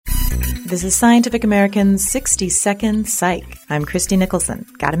This is Scientific American's 60-Second Psych. I'm Christy Nicholson.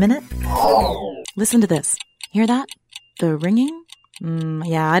 Got a minute? Listen to this. Hear that? The ringing?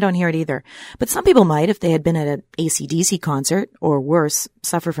 Yeah, I don't hear it either. But some people might if they had been at an AC/DC concert, or worse,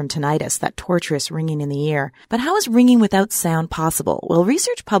 suffer from tinnitus, that torturous ringing in the ear. But how is ringing without sound possible? Well,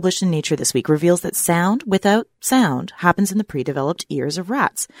 research published in Nature this week reveals that sound without sound happens in the pre-developed ears of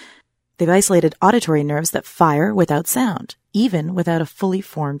rats. They've isolated auditory nerves that fire without sound, even without a fully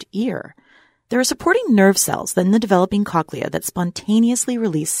formed ear. There are supporting nerve cells in the developing cochlea that spontaneously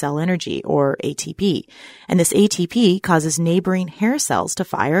release cell energy, or ATP. And this ATP causes neighboring hair cells to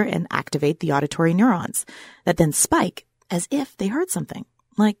fire and activate the auditory neurons that then spike as if they heard something,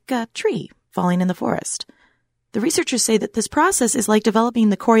 like a tree falling in the forest. The researchers say that this process is like developing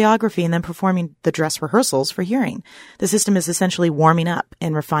the choreography and then performing the dress rehearsals for hearing. The system is essentially warming up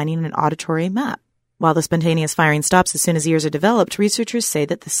and refining an auditory map. While the spontaneous firing stops as soon as ears are developed, researchers say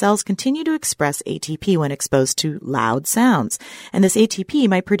that the cells continue to express ATP when exposed to loud sounds. And this ATP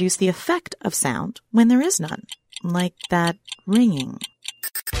might produce the effect of sound when there is none, like that ringing.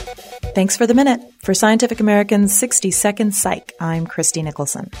 Thanks for the minute. For Scientific American's 60-Second Psych, I'm Christy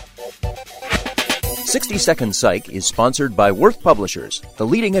Nicholson. 60 Second Psych is sponsored by Worth Publishers, the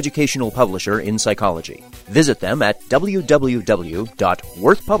leading educational publisher in psychology. Visit them at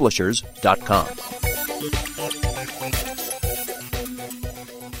www.worthpublishers.com.